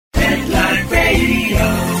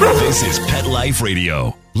This is Pet Life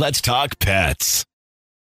Radio. Let's talk pets.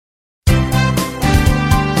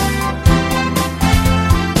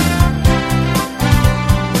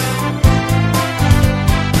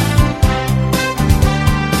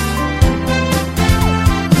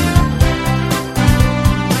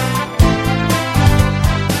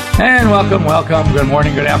 And welcome. Good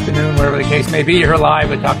morning, good afternoon, whatever the case may be. You're live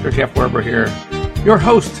with Dr. Jeff Werber here, your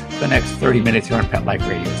host for the next 30 minutes here on Pet Life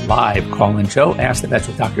Radio's live call-in show, Ask the Vets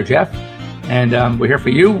with Dr. Jeff. And we're here for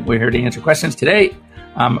you. We're here to answer questions today.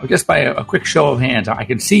 Just by a quick show of hands, I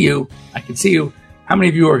can see you. How many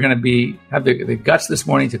of you are going to have the guts this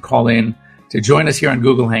morning to call in to join us here on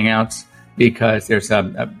Google Hangouts? Because there's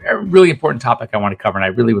a really important topic I want to cover, and I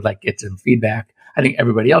really would like to get some feedback. I think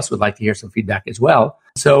everybody else would like to hear some feedback as well.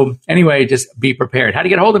 So anyway, just be prepared. How to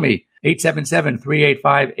get a hold of me?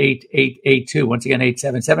 877-385-8882. Once again,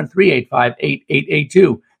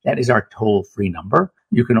 877-385-8882. That is our toll-free number.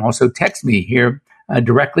 You can also text me here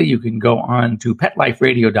directly. You can go on to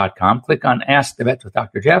PetLifeRadio.com, click on Ask the Vets with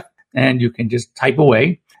Dr. Jeff, and you can just type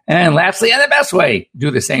away. And lastly, and the best way,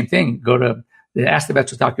 do the same thing. Go to the Ask the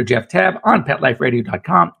Vets with Dr. Jeff tab on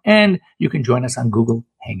PetLifeRadio.com, and you can join us on Google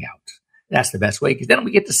Hangouts. That's the best way, because then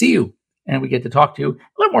we get to see you and we get to talk to you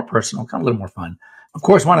a little more personal, kind of a little more fun. Of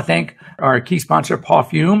course, I want to thank our key sponsor,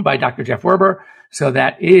 Pawfume by Dr. Jeff Werber. So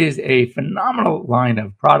that is a phenomenal line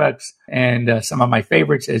of products. And some of my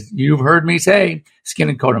favorites, as you've heard me say, Skin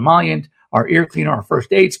and Coat Emollient, our ear cleaner, our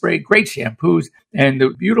first aid spray, great shampoos, and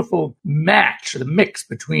the beautiful match, the mix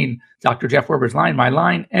between Dr. Jeff Werber's line, my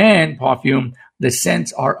line, and Pawfume. The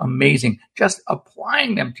scents are amazing. Just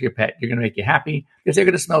applying them to your pet, you're going to make you happy because they're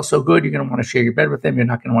going to smell so good. You're going to want to share your bed with them. You're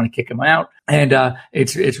not going to want to kick them out. And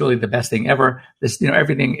it's really the best thing ever.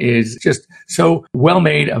 Everything is just so well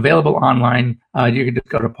made, available online. You can just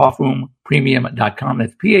go to pawfumepremium.com.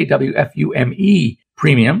 That's PAWFUME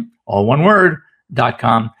premium, all one word,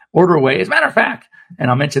 .com. Order away. As a matter of fact, and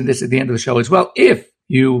I'll mention this at the end of the show as well, if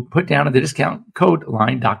you put down the discount code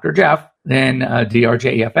line, Dr. Jeff, then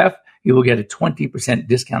DRJEFF, you will get a 20%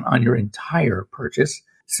 discount on your entire purchase.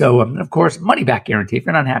 So, of course, money back guarantee. If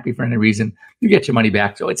you're not happy for any reason, you get your money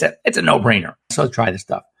back. So it's a no-brainer. So try this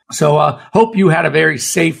stuff. So hope you had a very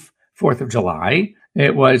safe 4th of July.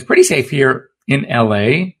 It was pretty safe here in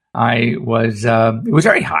LA. It was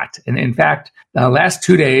very hot. And in fact, the last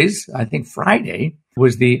 2 days, I think Friday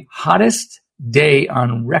was the hottest day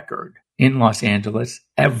on record in Los Angeles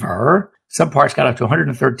ever. Some parts got up to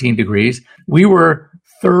 113 degrees. We were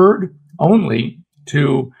third only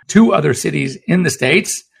to two other cities in the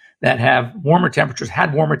States that had warmer temperatures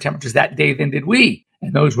that day than did we.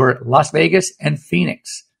 And those were Las Vegas and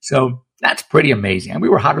Phoenix. So that's pretty amazing. And we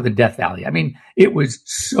were hotter than Death Valley. I mean, it was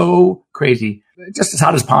so crazy. Just as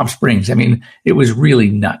hot as Palm Springs. I mean, it was really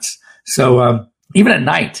nuts. So even at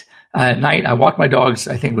night, I walked my dogs,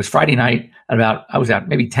 I think it was Friday night, I was at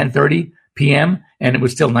maybe 10:30 p.m., and it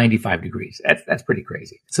was still 95 degrees. That's pretty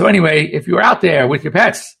crazy. So anyway, if you're out there with your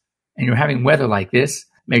pets and you're having weather like this,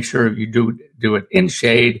 make sure you do it in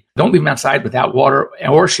shade. Don't leave them outside without water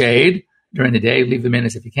or shade during the day. Leave them in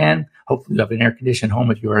as if you can. Hopefully you have an air-conditioned home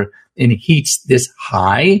if you're in heats this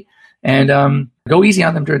high. And go easy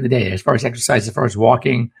on them during the day. As far as exercise, as far as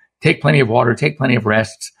walking, take plenty of water, take plenty of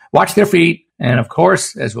rests, watch their feet. And of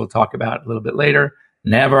course, as we'll talk about a little bit later,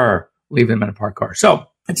 never leave them in a parked car. So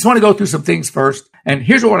I just want to go through some things first. And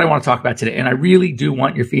here's what I want to talk about today. And I really do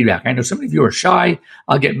want your feedback. I know some of you are shy.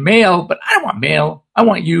 I'll get mail, but I don't want mail. I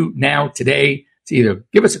want you now, today, to either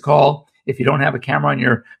give us a call. If you don't have a camera on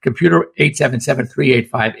your computer,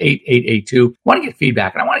 877-385-8882. I want to get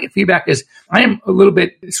feedback. And I want to get feedback because I am a little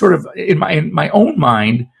bit sort of in my own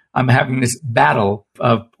mind, I'm having this battle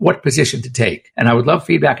of what position to take. And I would love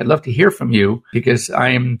feedback. I'd love to hear from you because I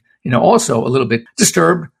am also a little bit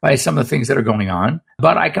disturbed by some of the things that are going on,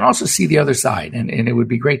 but I can also see the other side, and it would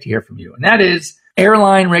be great to hear from you. And that is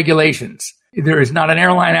airline regulations. There is not an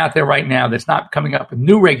airline out there right now that's not coming up with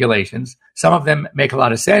new regulations. Some of them make a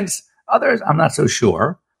lot of sense. Others, I'm not so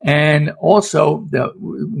sure. And also,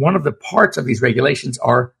 one of the parts of these regulations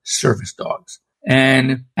are service dogs.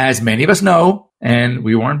 And as many of us know, and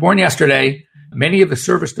we weren't born yesterday, many of the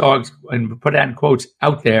service dogs, and put that in quotes,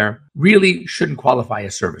 out there really shouldn't qualify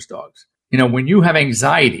as service dogs. When you have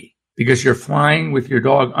anxiety because you're flying with your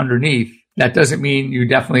dog underneath, that doesn't mean you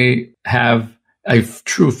definitely have a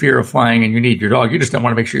true fear of flying and you need your dog. You just don't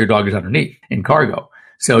want to make sure your dog is underneath in cargo.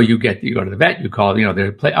 So you go to the vet, you call,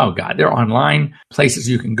 they're online places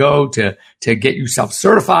you can go to get you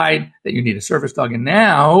self-certified that you need a service dog. And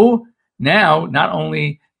now, not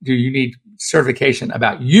only do you need certification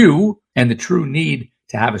about you and the true need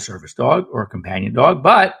to have a service dog or a companion dog,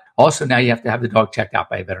 but Also, now you have to have the dog checked out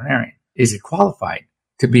by a veterinarian. Is it qualified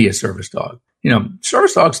to be a service dog?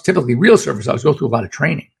 Service dogs, typically real service dogs, go through a lot of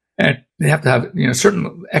training, and they have to have,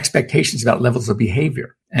 certain expectations about levels of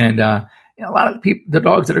behavior. And, a lot of the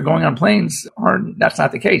dogs that are going on planes that's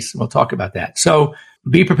not the case. We'll talk about that. So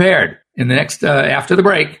be prepared. In the next, after the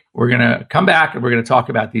break, we're going to come back and we're going to talk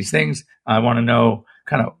about these things. I want to know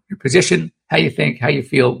kind of your position, how you think, how you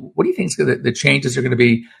feel. What do you think the changes are going to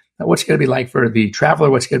be? What's going to be like for the traveler?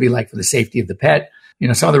 What's going to be like for the safety of the pet?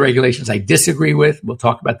 Some of the regulations I disagree with. We'll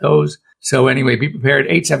talk about those. So anyway, be prepared.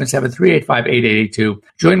 877-385-8882.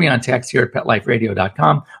 Join me on text here at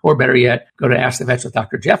PetLifeRadio.com, or better yet, go to Ask the Vets with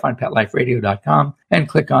Dr. Jeff on PetLifeRadio.com and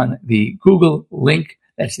click on the Google link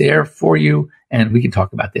that's there for you. And we can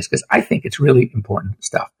talk about this because I think it's really important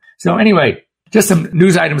stuff. So anyway, just some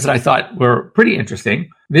news items that I thought were pretty interesting.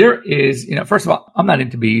 There is, first of all, I'm not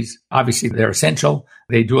into bees. Obviously, they're essential.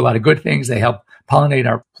 They do a lot of good things. They help pollinate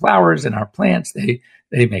our flowers and our plants. They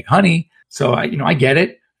make honey. So I get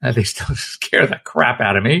it. They still scare the crap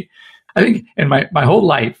out of me. I think in my whole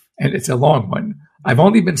life, and it's a long one, I've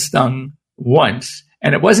only been stung once.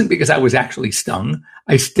 And it wasn't because I was actually stung.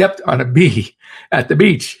 I stepped on a bee at the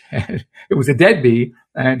beach. And it was a dead bee.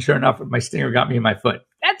 And sure enough, my stinger got me in my foot.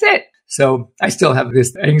 That's it. So I still have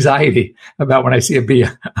this anxiety about when I see a bee,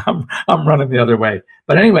 I'm running the other way.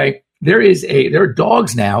 But anyway, there are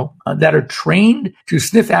dogs now that are trained to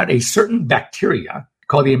sniff out a certain bacteria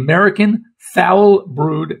called the American foul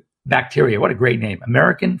brood bacteria. What a great name.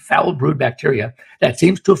 American foul brood bacteria that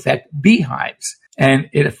seems to affect beehives. And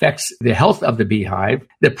it affects the health of the beehive,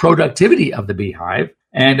 the productivity of the beehive.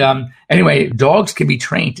 And anyway, dogs can be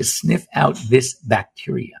trained to sniff out this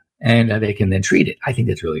bacteria, and they can then treat it. I think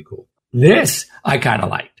that's really cool. This I kind of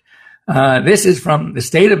liked. This is from the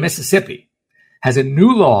state of Mississippi. Has a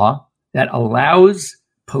new law that allows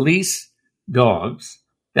police dogs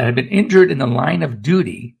that have been injured in the line of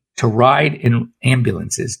duty to ride in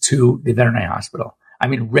ambulances to the veterinary hospital. I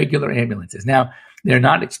mean, regular ambulances. Now, they're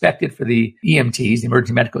not expected for the EMTs, the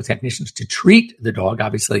emergency medical technicians, to treat the dog.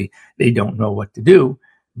 Obviously, they don't know what to do,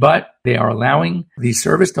 but they are allowing these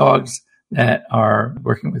service dogs that are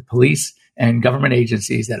working with police and government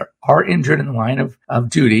agencies that are injured in the line of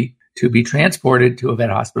duty to be transported to a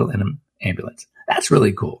vet hospital in an ambulance. That's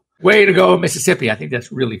really cool. Way to go, Mississippi. I think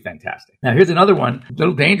that's really fantastic. Now, here's another one, a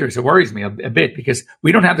little dangerous. It worries me a bit because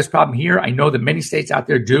we don't have this problem here. I know that many states out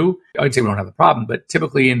there do. I would say we don't have the problem, but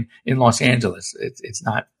typically in Los Angeles, it's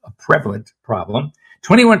not a prevalent problem.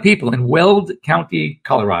 21 people in Weld County,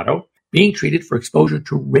 Colorado, being treated for exposure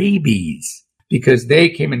to rabies because they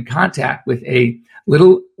came in contact with a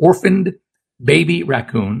little orphaned baby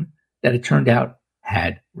raccoon that it turned out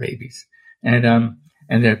had rabies. And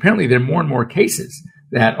apparently there are more and more cases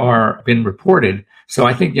that are been reported. So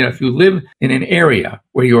I think, if you live in an area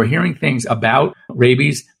where you're hearing things about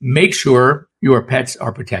rabies, make sure your pets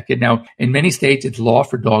are protected. Now, in many states, it's law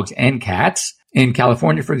for dogs and cats. In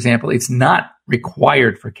California, for example, it's not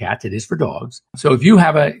required for cats. It is for dogs. So if you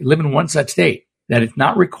live in one such state that it's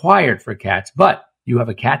not required for cats, but you have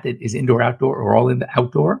a cat that is indoor, outdoor, or all in the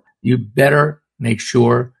outdoor, you better make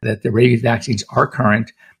sure that the rabies vaccines are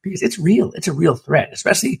current because it's real. It's a real threat,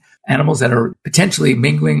 especially animals that are potentially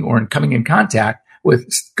mingling or coming in contact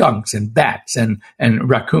with skunks and bats and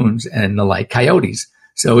raccoons and the like, coyotes.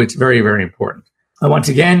 So it's very, very important. Once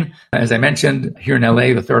again, as I mentioned, here in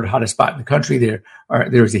LA, the third hottest spot in the country, there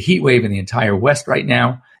is a heat wave in the entire West right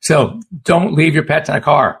now. So don't leave your pets in a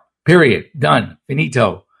car. Period. Done.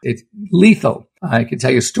 Finito. It's lethal. I can tell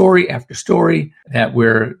you story after story that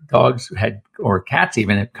where dogs or cats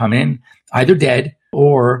even had come in either dead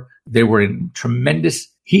or they were in tremendous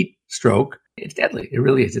heat stroke. It's deadly. It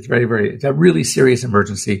really is. It's it's a really serious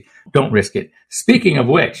emergency. Don't risk it. Speaking of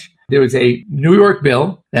which, there was a New York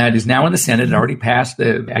bill that is now in the Senate. It already passed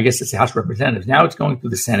it's the House of Representatives. Now it's going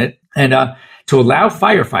through the Senate and to allow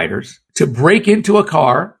firefighters to break into a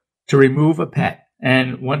car to remove a pet.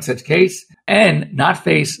 And one such case and not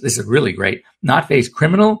face, this is really great, not face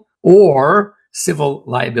criminal or civil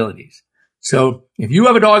liabilities. So if you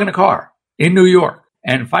have a dog in a car in New York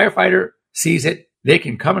and a firefighter sees it, they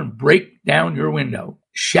can come and break down your window,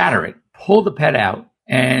 shatter it, pull the pet out,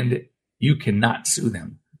 and you cannot sue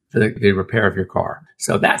them for the repair of your car.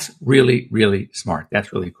 So that's really, really smart.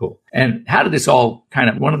 That's really cool. And how did this all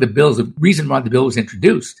one of the bills, the reason why the bill was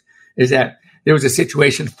introduced is that there was a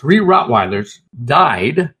situation, 3 Rottweilers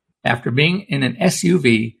died after being in an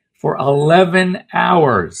SUV for 11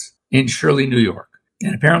 hours in Shirley, New York.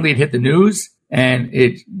 And apparently it hit the news and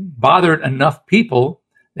it bothered enough people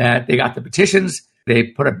that they got the petitions. They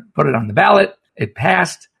put it on the ballot It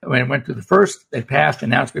passed when it went to the first, it passed, and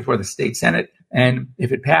now it's before the state Senate. And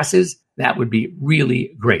if it passes, that would be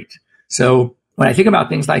really great. So when I think about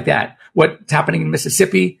things like that, what's happening in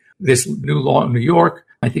Mississippi, this new law in New York,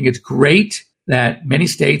 I think it's great that many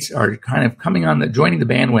states are kind of joining the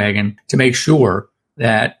bandwagon to make sure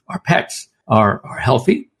that our pets are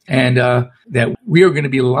healthy and that we are going to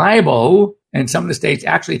be liable. And some of the states,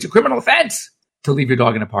 actually, it's a criminal offense to leave your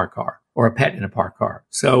dog in a parked car or a pet in a parked car.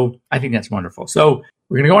 So I think that's wonderful. So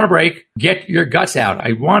we're going to go on a break. Get your guts out.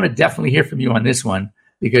 I want to definitely hear from you on this one,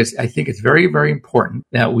 because I think it's very, very important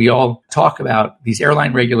that we all talk about these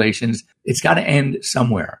airline regulations. It's got to end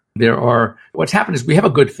somewhere. What's happened is we have a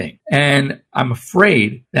good thing. And I'm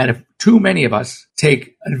afraid that if too many of us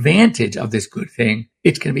take advantage of this good thing,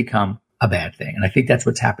 it's going to become a bad thing. And I think that's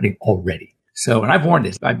what's happening already. So, and I've warned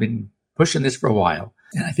this. I've been pushing this for a while.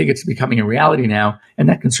 And I think it's becoming a reality now. And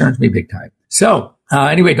that concerns me big time. So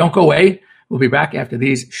anyway, don't go away. We'll be back after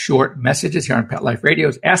these short messages here on Pet Life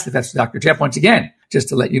Radio's Ask the Vets with Dr. Jeff. Once again, just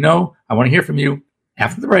to let you know, I want to hear from you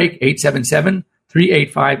after the break,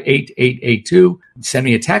 877-385-8882. Send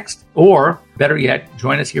me a text, or better yet,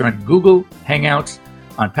 join us here on Google Hangouts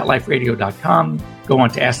on PetLifeRadio.com. Go on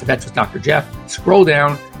to Ask the Vets with Dr. Jeff. Scroll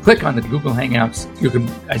down, click on the Google Hangouts. You can,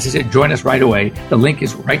 as I said, join us right away. The link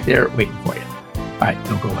is right there waiting for you. All right,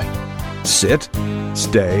 don't go away. Sit,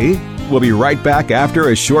 stay. We'll be right back after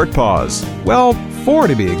a short pause. Well, 4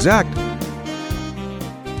 to be exact.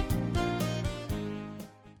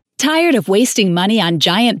 Tired of wasting money on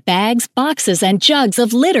giant bags, boxes, and jugs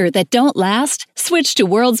of litter that don't last? Switch to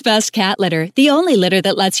World's Best Cat Litter, the only litter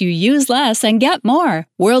that lets you use less and get more.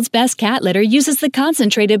 World's Best Cat Litter uses the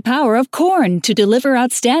concentrated power of corn to deliver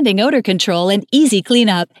outstanding odor control and easy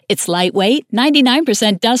cleanup. It's lightweight,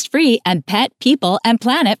 99% dust-free, and pet, people, and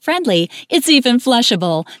planet friendly. It's even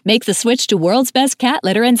flushable. Make the switch to World's Best Cat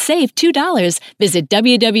Litter and save $2. Visit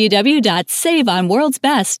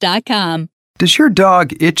www.saveonworldsbest.com. Does your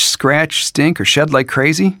dog itch, scratch, stink, or shed like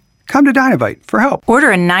crazy? Come to Dinovite for help.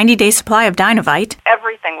 Order a 90-day supply of Dinovite.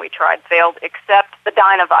 Everything we tried failed except the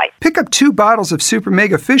Dinovite. Pick up 2 bottles of Super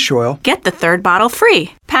Mega Fish Oil. Get the 3rd bottle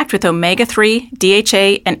free. Packed with omega-3,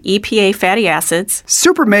 DHA, and EPA fatty acids.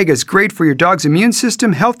 Super Mega is great for your dog's immune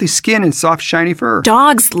system, healthy skin, and soft, shiny fur.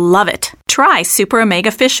 Dogs love it. Try Super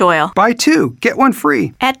Omega Fish Oil. Buy 2, get 1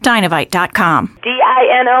 free. At Dinovite.com.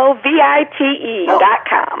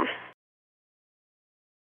 DINOVITE.com.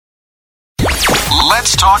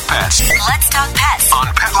 Let's talk pets. Let's talk pets On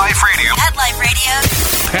Pet Life Radio. Pet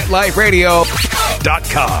Life Radio.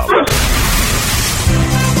 PetLifeRadio.com.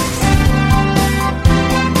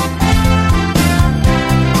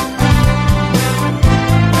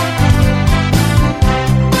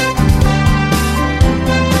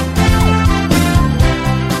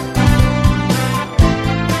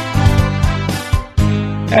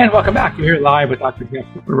 And welcome back. You're here live with Dr. Jeff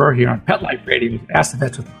Cooper here on Pet Life Radio. Ask the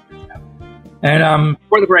Vets with Dr. Jeff. And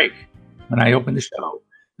before the break, when I opened the show,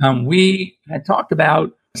 we had talked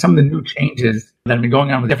about some of the new changes that have been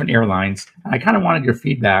going on with different airlines. And I kind of wanted your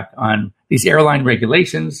feedback on these airline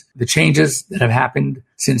regulations, the changes that have happened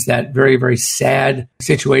since that very, very sad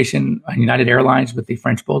situation on United Airlines with the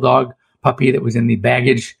French Bulldog puppy that was in the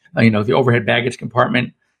baggage, the overhead baggage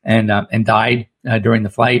compartment and died during the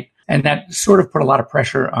flight. And that sort of put a lot of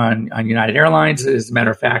pressure on United Airlines. As a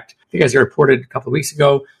matter of fact, I think as I reported a couple of weeks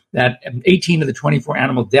ago, that 18 of the 24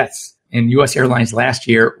 animal deaths in U.S. Airlines last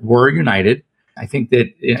year were United. I think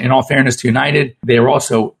that in all fairness to United, they were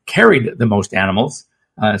also carried the most animals,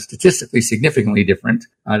 statistically significantly different.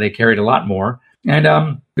 They carried a lot more. And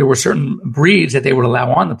there were certain breeds that they would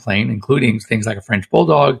allow on the plane, including things like a French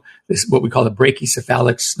Bulldog, this what we call the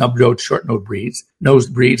brachycephalic snub-nosed,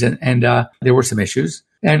 short-nosed breeds, and there were some issues.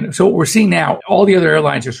 And so what we're seeing now, all the other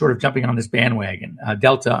airlines are sort of jumping on this bandwagon.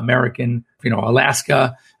 Delta, American,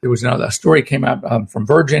 Alaska. There was a story came out from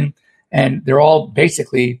Virgin, and they're all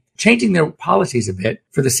basically changing their policies a bit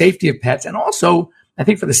for the safety of pets, and also, I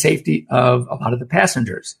think, for the safety of a lot of the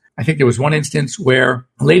passengers. I think there was one instance where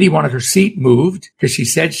a lady wanted her seat moved because she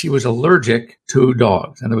said she was allergic to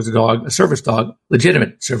dogs. And there was a service dog,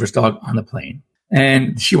 legitimate service dog on the plane.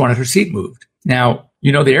 And she wanted her seat moved. Now,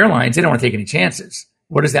 the airlines, they don't want to take any chances.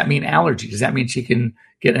 What does that mean, allergy? Does that mean she can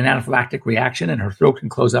get an anaphylactic reaction and her throat can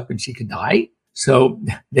close up and she could die? So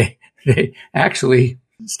they actually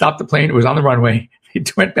stopped the plane. It was on the runway. They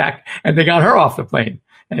went back and they got her off the plane.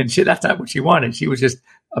 And that's not what she wanted. She was just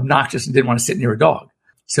obnoxious and didn't want to sit near a dog.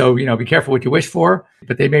 So, be careful what you wish for.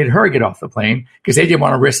 But they made her get off the plane because they didn't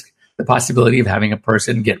want to risk the possibility of having a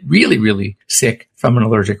person get really, really sick from an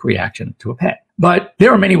allergic reaction to a pet. But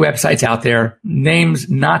there are many websites out there, names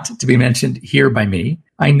not to be mentioned here by me,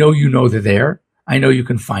 I know you know they're there. I know you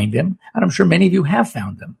can find them. And I'm sure many of you have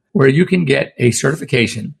found them, where you can get a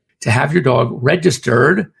certification to have your dog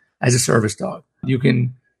registered as a service dog. You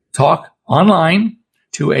can talk online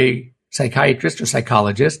to a psychiatrist or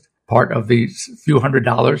psychologist, part of the few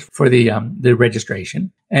 $100s for the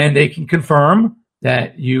registration, and they can confirm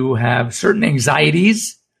that you have certain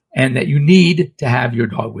anxieties and that you need to have your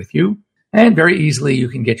dog with you. And very easily you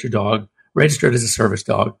can get your dog registered as a service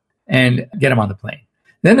dog and get him on the plane.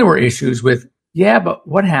 Then there were issues with, but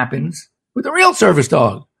what happens with a real service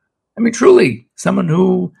dog? I mean, truly, someone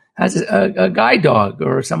who has a guide dog,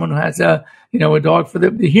 or someone who has a dog for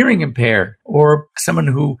the hearing impaired, or someone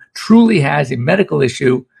who truly has a medical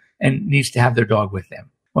issue and needs to have their dog with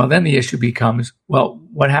them. Well, then the issue becomes,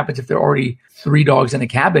 what happens if there are already 3 dogs in a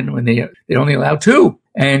cabin when they only allow 2?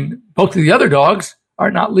 And both of the other dogs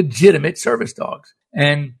are not legitimate service dogs.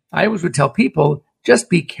 And I always would tell people, just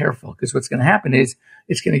be careful, because what's going to happen is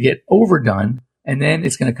it's going to get overdone, and then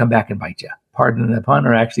it's going to come back and bite you. Pardon the pun,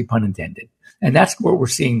 or actually pun intended. And that's what we're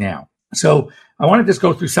seeing now. So I want to just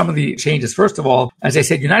go through some of the changes. First of all, as I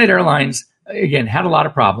said, United Airlines, again, had a lot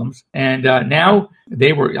of problems. And now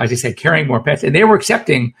they were, as I said, carrying more pets. And they were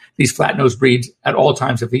accepting these flat-nosed breeds at all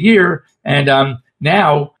times of the year. And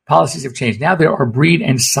now policies have changed. Now there are breed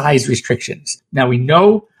and size restrictions. Now we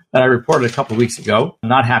know that I reported a couple of weeks ago, I'm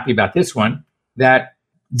not happy about this one, that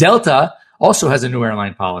Delta also has a new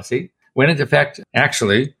airline policy. Went into effect,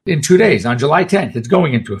 actually, in 2 days, on July 10th. It's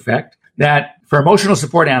going into effect, that for emotional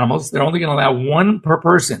support animals, they're only going to allow 1 per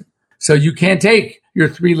person. So you can't take your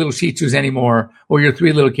 3 little Shih Tzus anymore, or your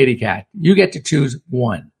 3 little kitty cat. You get to choose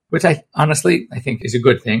 1, which I think is a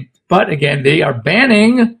good thing. But again, they are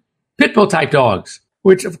banning pit bull type dogs,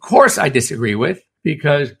 which of course I disagree with,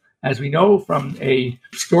 because as we know from a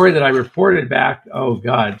story that I reported back,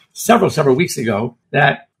 several weeks ago,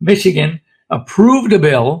 that Michigan approved a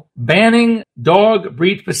bill banning dog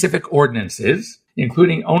breed-specific ordinances,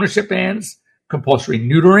 including ownership bans, compulsory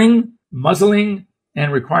neutering, muzzling,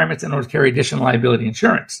 and requirements in order to carry additional liability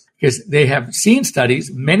insurance. Because they have seen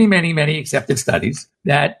studies, many accepted studies,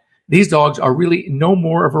 that these dogs are really no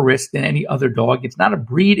more of a risk than any other dog. It's not a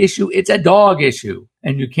breed issue, it's a dog issue.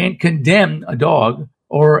 And you can't condemn a dog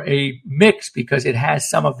or a mix because it has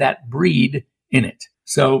some of that breed in it.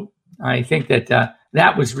 So I think that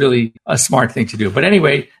that was really a smart thing to do. But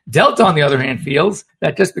anyway, Delta, on the other hand, feels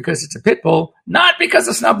that just because it's a pit bull, not because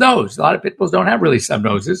of snub nose. A lot of pit bulls don't have really snub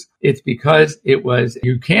noses. It's because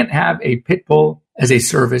you can't have a pit bull as a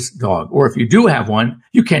service dog. Or if you do have one,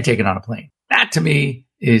 you can't take it on a plane. That to me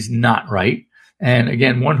is not right. And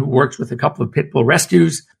again, one who works with a couple of pit bull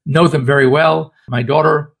rescues, know them very well. My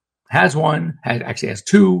daughter has one, actually has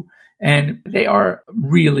 2, and they are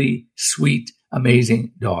really sweet,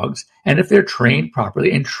 amazing dogs. And if they're trained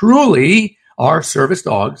properly and truly are service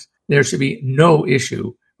dogs, there should be no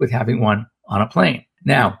issue with having one on a plane.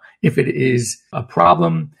 Now, if it is a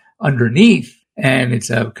problem underneath and it's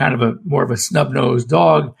a kind of more of a snub-nosed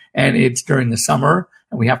dog and it's during the summer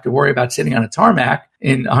and we have to worry about sitting on a tarmac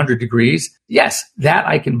in 100 degrees, yes, that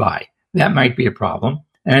I can buy. That might be a problem.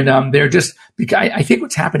 And they're just, I think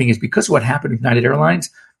what's happening is because of what happened with United Airlines,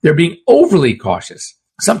 they're being overly cautious,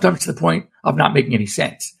 sometimes to the point of not making any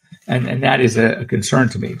sense. And that is a concern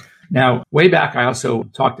to me. Now, way back, I also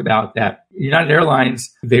talked about that United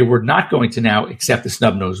Airlines, they were not going to now accept the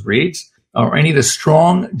snub-nosed breeds or any of the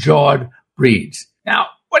strong-jawed breeds. Now,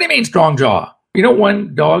 what do you mean strong jaw? You know,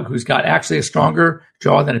 one dog who's got actually a stronger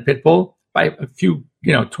jaw than a pit bull by a few,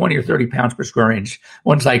 20 or 30 pounds per square inch.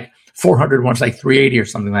 One's like 400, one's like 380 or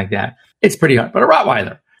something like that. It's pretty hard. But a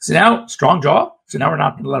Rottweiler. So now, strong jaw. So now we're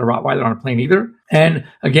not going to let a Rottweiler on a plane either. And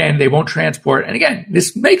again, they won't transport. And again,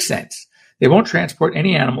 this makes sense. They won't transport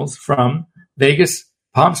any animals from Vegas,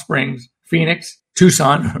 Palm Springs, Phoenix,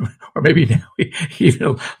 Tucson, or maybe now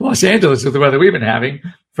even Los Angeles with the weather we've been having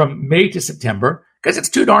from May to September because it's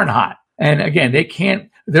too darn hot. And again, they can't,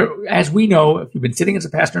 as we know, if you've been sitting as a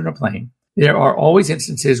passenger in a plane, there are always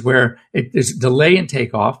instances where there's a delay in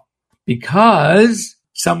takeoff because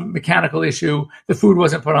some mechanical issue, the food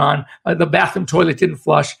wasn't put on, the bathroom toilet didn't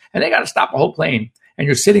flush, and they got to stop the whole plane. And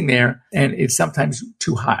you're sitting there, and it's sometimes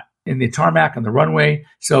too hot in the tarmac on the runway.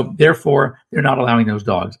 So therefore, they're not allowing those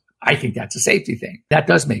dogs. I think that's a safety thing. That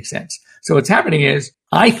does make sense. So what's happening is,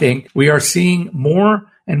 I think we are seeing more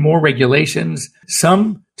and more regulations,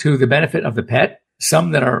 some to the benefit of the pet,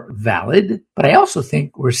 some that are valid. But I also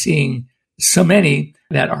think we're seeing so many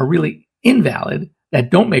that are really invalid,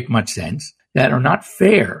 that don't make much sense, that are not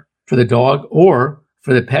fair for the dog or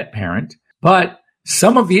for the pet parent. But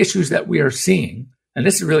some of the issues that we are seeing, and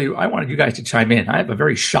this is really, I wanted you guys to chime in. I have a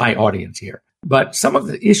very shy audience here. But some of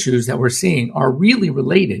the issues that we're seeing are really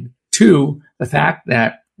related to the fact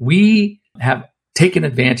that we have taken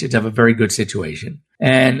advantage of a very good situation.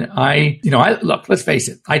 And look, let's face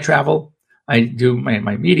it, I travel. I do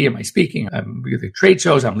my media, my speaking. I'm at the trade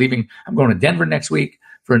shows. I'm going to Denver next week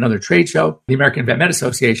for another trade show, the American Vet Med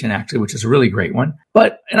Association, actually, which is a really great one.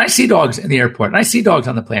 And I see dogs in the airport, and I see dogs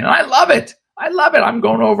on the plane, and I love it. I'm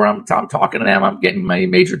going over, I'm talking to them, I'm getting my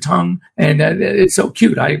major tongue, and it's so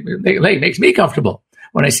cute. It makes me comfortable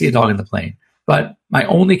when I see a dog in the plane. But my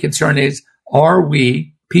only concern is, are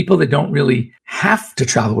we people that don't really have to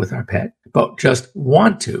travel with our pet, but just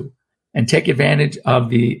want to and take advantage of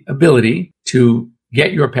the ability to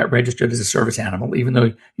get your pet registered as a service animal, even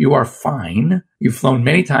though you are fine. You've flown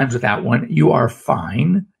many times without one. You are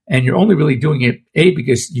fine. And you're only really doing it,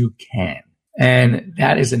 because you can. And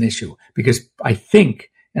that is an issue, because I think,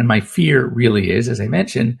 and my fear really is, as I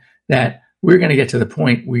mentioned, that we're going to get to the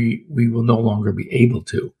point we will no longer be able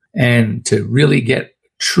to. And to really get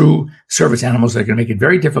true service animals, they're going to make it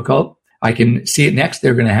very difficult. I can see it next.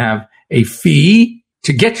 They're going to have a fee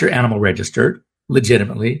to get your animal registered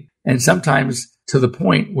legitimately, and sometimes to the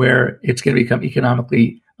point where it's going to become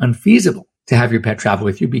economically unfeasible to have your pet travel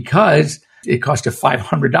with you, because it costs you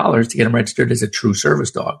 $500 to get them registered as a true service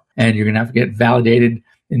dog. And you're going to have to get validated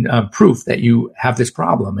in proof that you have this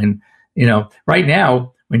problem. And, right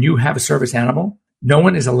now, when you have a service animal, no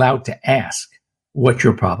one is allowed to ask what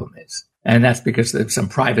your problem is. And that's because of some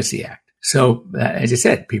Privacy Act. So, as I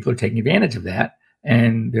said, people are taking advantage of that.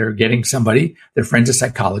 And they're getting somebody, their friends a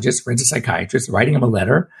psychologist, friends a psychiatrist, writing them a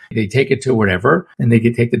letter. They take it to whatever, and they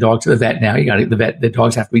take the dog to the vet. Now the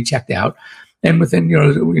dogs have to be checked out. And within,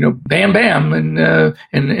 bam, bam, in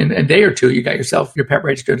a day or two, you got yourself your pet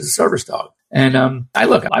registered as a service dog. And I'd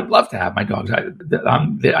love to have my dogs.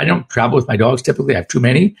 I don't travel with my dogs typically. I have too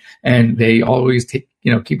many, and they always keep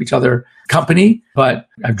each other company. But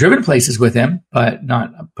I've driven places with them, but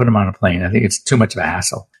not put them on a plane. I think it's too much of a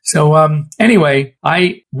hassle. So anyway,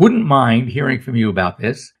 I wouldn't mind hearing from you about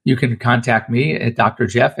this. You can contact me at Dr.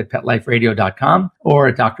 Jeff at PetLifeRadio.com or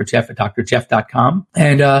at Dr. Jeff at DrJeff.com.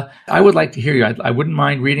 And I would like to hear you. I wouldn't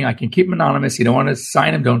mind reading. I can keep them anonymous. You don't want to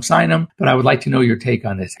sign them, don't sign them. But I would like to know your take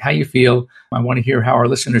on this, how you feel. I want to hear how our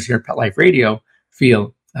listeners here at Pet Life Radio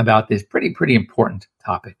feel about this pretty important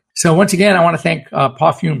topic. So once again, I want to thank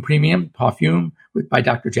Pawfume Premium, Pawfume by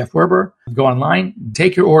Dr. Jeff Werber. Go online,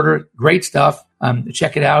 take your order. Great stuff.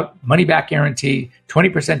 Check it out. Money back guarantee,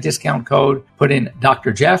 20% discount code. Put in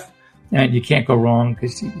Dr. Jeff, and you can't go wrong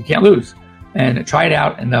because you can't lose. And try it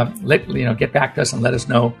out, and get back to us and let us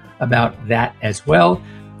know about that as well.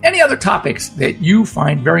 Any other topics that you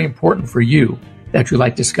find very important for you that you'd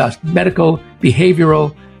like discussed, medical,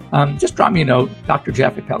 behavioral, just drop me a note, Dr.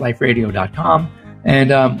 Jeff at PetLifeRadio.com,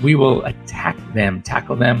 and we will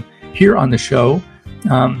tackle them here on the show.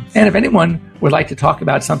 And if anyone would like to talk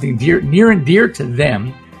about something near and dear to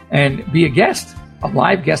them and be a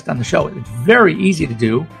live guest on the show, it's very easy to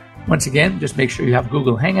do. Once again, just make sure you have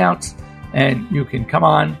Google Hangouts, and you can come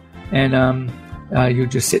on and you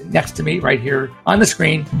just sit next to me right here on the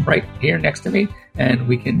screen, right here next to me, and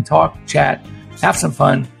we can talk, chat, have some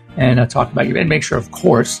fun, and talk about you. And make sure, of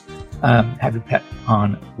course, have your pet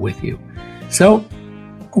on with you. So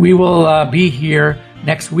we will be here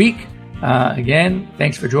next week. Again,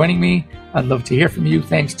 thanks for joining me. I'd love to hear from you.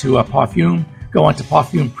 Thanks to Pawfume. Go on to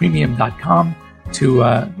pawfumepremium.com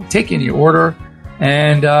to take in your order,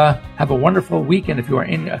 and have a wonderful weekend. If you are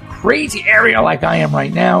in a crazy area like I am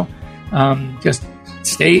right now, just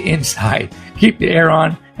stay inside. Keep the air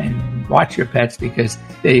on and watch your pets, because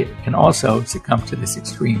they can also succumb to this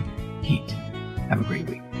extreme heat. Have a great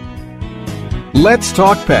week. Let's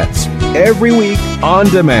Talk Pets, every week on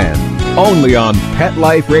demand, only on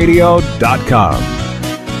PetLifeRadio.com.